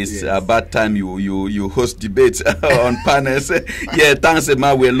 yeah, it's about time you host debates on panels." Yeah, thanks,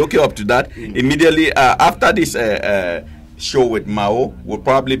 Emma. We're looking up to that. Immediately after this show with Mao, we'll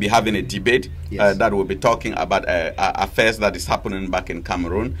probably be having a debate that will be talking about affairs that is happening back in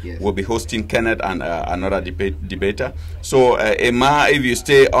Cameroon. We'll be hosting Kenneth and another debater. So, Emma, if you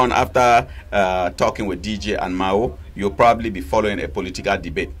stay on after talking with DJ and Mao, you'll probably be following a political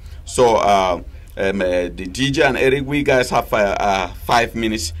debate. So, the DJ and Eric, we guys have 5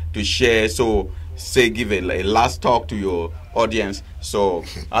 minutes to share. So, give a last talk to your audience. So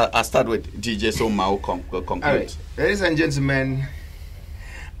I'll start with DJ so Mao concludes. All right. Ladies and gentlemen,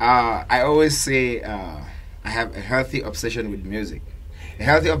 I always say I have a healthy obsession with music. A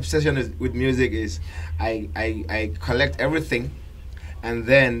healthy obsession with music is I collect everything and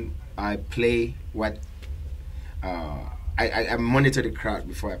then I play what I monitor the crowd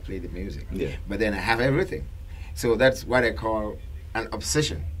before I play the music. Yeah. But then I have everything. So that's what I call an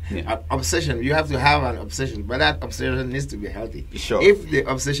obsession. Yeah. An obsession, you have to have an obsession, but that obsession needs to be healthy. Sure. If the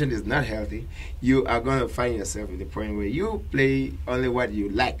obsession is not healthy, you are going to find yourself at the point where you play only what you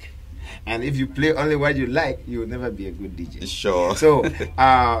like. And if you play only what you like, you will never be a good DJ. Sure. So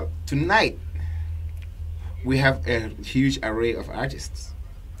tonight, we have a huge array of artists.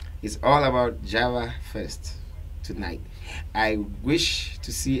 It's all about Java Fest tonight. I wish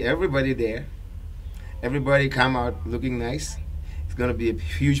to see everybody there. Everybody come out looking nice. It's going to be a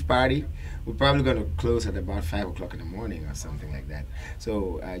huge party. We're probably going to close at about 5 o'clock in the morning or something like that.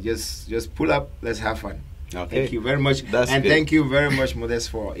 So just pull up. Let's have fun. Okay. Thank you very much. That's and good. thank you very much, Modest,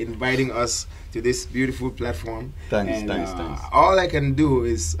 for inviting us to this beautiful platform. Thanks, And, thanks. all I can do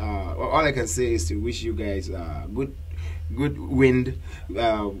is, all I can say is to wish you guys good wind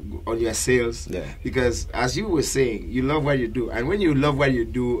on your sails. Yeah. Because as you were saying, you love what you do, and when you love what you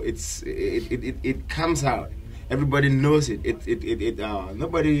do, it comes out. Everybody knows it.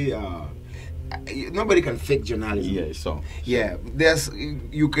 Nobody can fake journalism. Yeah, so. Yeah,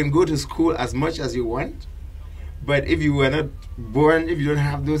 you can go to school as much as you want, but if you were not born, if you don't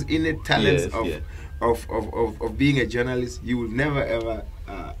have those innate talents of being a journalist, you will never ever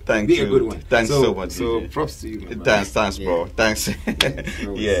be a good one. Thanks so much. So DJ. props to you. Man. Thanks, bro. Thanks.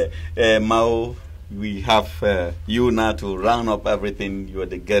 Yeah, Mao, we have you now to round up everything. You are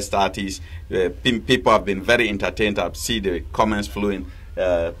the guest artist. People have been very entertained. I see the comments flowing.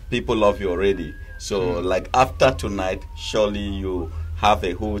 People love you already. So, like after tonight, surely you have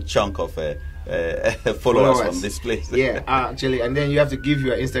a whole chunk of followers from this place. Yeah, actually, and then you have to give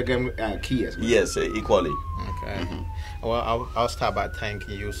your Instagram key as well. Yes, equally. Okay. Well, I'll start by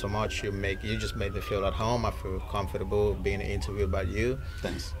thanking you so much. You just made me feel at home. I feel comfortable being interviewed by you.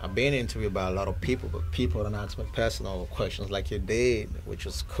 Thanks. I've been interviewed by a lot of people, but people don't ask me personal questions like you did, which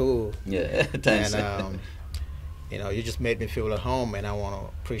was cool. Yeah, thanks. And you just made me feel at home, and I want to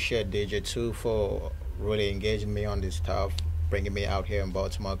appreciate DJ2 for really engaging me on this stuff, bringing me out here in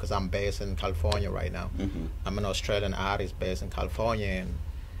Baltimore, because I'm based in California right now. I'm an Australian artist based in California, and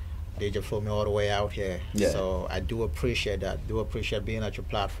DJ flew me all the way out here. Yeah. So I do appreciate that. Do appreciate being at your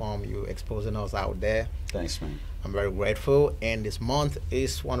platform, you exposing us out there. Thanks, man. I'm very grateful, and this month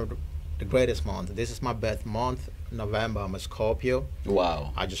is one of the greatest months. This is my birth month, November. I'm a Scorpio.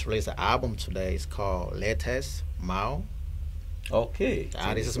 Wow. I just released an album today. It's called Latest Mao. Okay.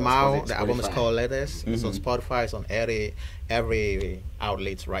 This is on Mao. The Spotify. album is called Latest. It's on Mhm. Spotify. It's on every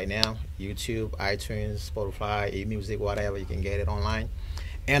outlets right now. YouTube, iTunes, Spotify, eMusic, whatever. You can get it online.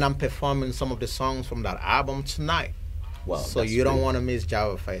 And I'm performing some of the songs from that album tonight. Wow. So that's you don't great. want to miss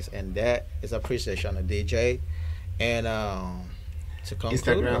Java Face, and that is appreciation of DJ. And to conclude,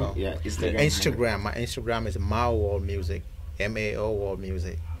 Instagram, yeah, Instagram. My Instagram is Mao World Music, MAO World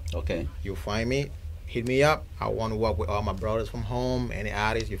Music. Okay. You'll find me. Hit me up. I want to work with all my brothers from home. Any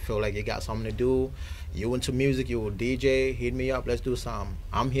artists you feel like you got something to do, you into music, you will DJ. Hit me up. Let's do something.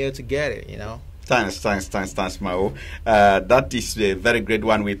 I'm here to get it. Thanks, Mao. That is a very great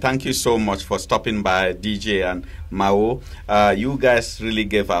one. We thank you so much for stopping by, DJ and Mao. You guys really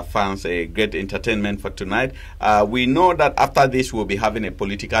gave our fans a great entertainment for tonight. We know that after this we'll be having a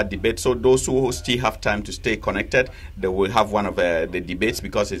political debate, so those who still have time to stay connected, they will have one of the debates,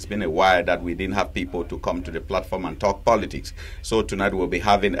 because it's been a while that we didn't have people to come to the platform and talk politics. So tonight we'll be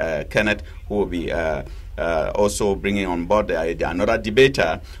having Kenneth, who will be also bringing on board another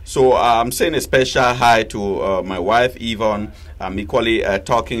debater. So I'm saying a special hi to my wife Yvonne. I'm equally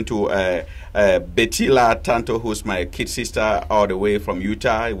talking to Betila Tanto, who's my kid sister all the way from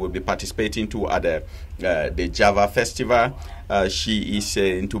Utah. I will be participating too at the Java Festival. She is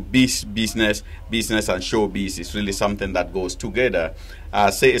into business and showbiz. It's really something that goes together.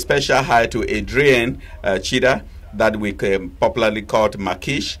 Say a special hi to Adrian Chida, that we popularly called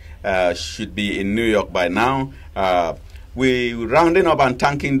Makish. Should be in New York by now. We rounding up and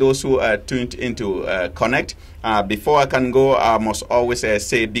thanking those who tuned into Connect. Before I can go, I must always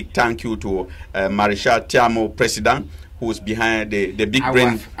say big thank you to Marishal Tiamo, President, who's behind the big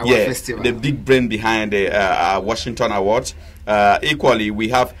brain, festival. the big brain behind the Washington Awards. Equally, we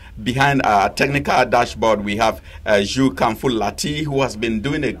have behind our technical dashboard, we have Jules Kamful Lati, who has been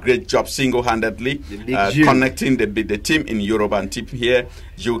doing a great job single-handedly connecting the team in Europe and team here.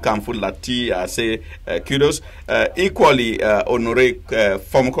 Jules Kamful Lati, I say kudos. Equally, Honore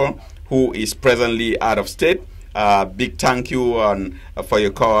Fomko, who is presently out of state. Big thank you for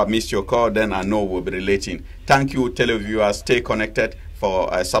your call. I missed your call, then I know we'll be relating. Thank you, televiewers. Stay connected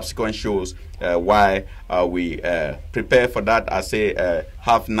for subsequent shows while we prepare for that. I say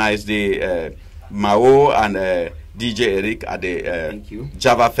have a nice day, Mao and DJ Eric at the Thank you.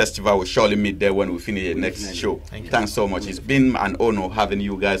 Java Festival. We'll surely meet there when we finish the next Definitely. show. Thank you. Thanks so much. It's been an honor having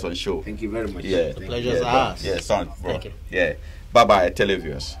you guys on show. Thank you very much. Yeah. Thank you. Pleasure's ours. Yeah, son, bro. Thank you. Yeah. Bye-bye,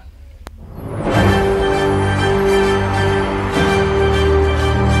 televiewers.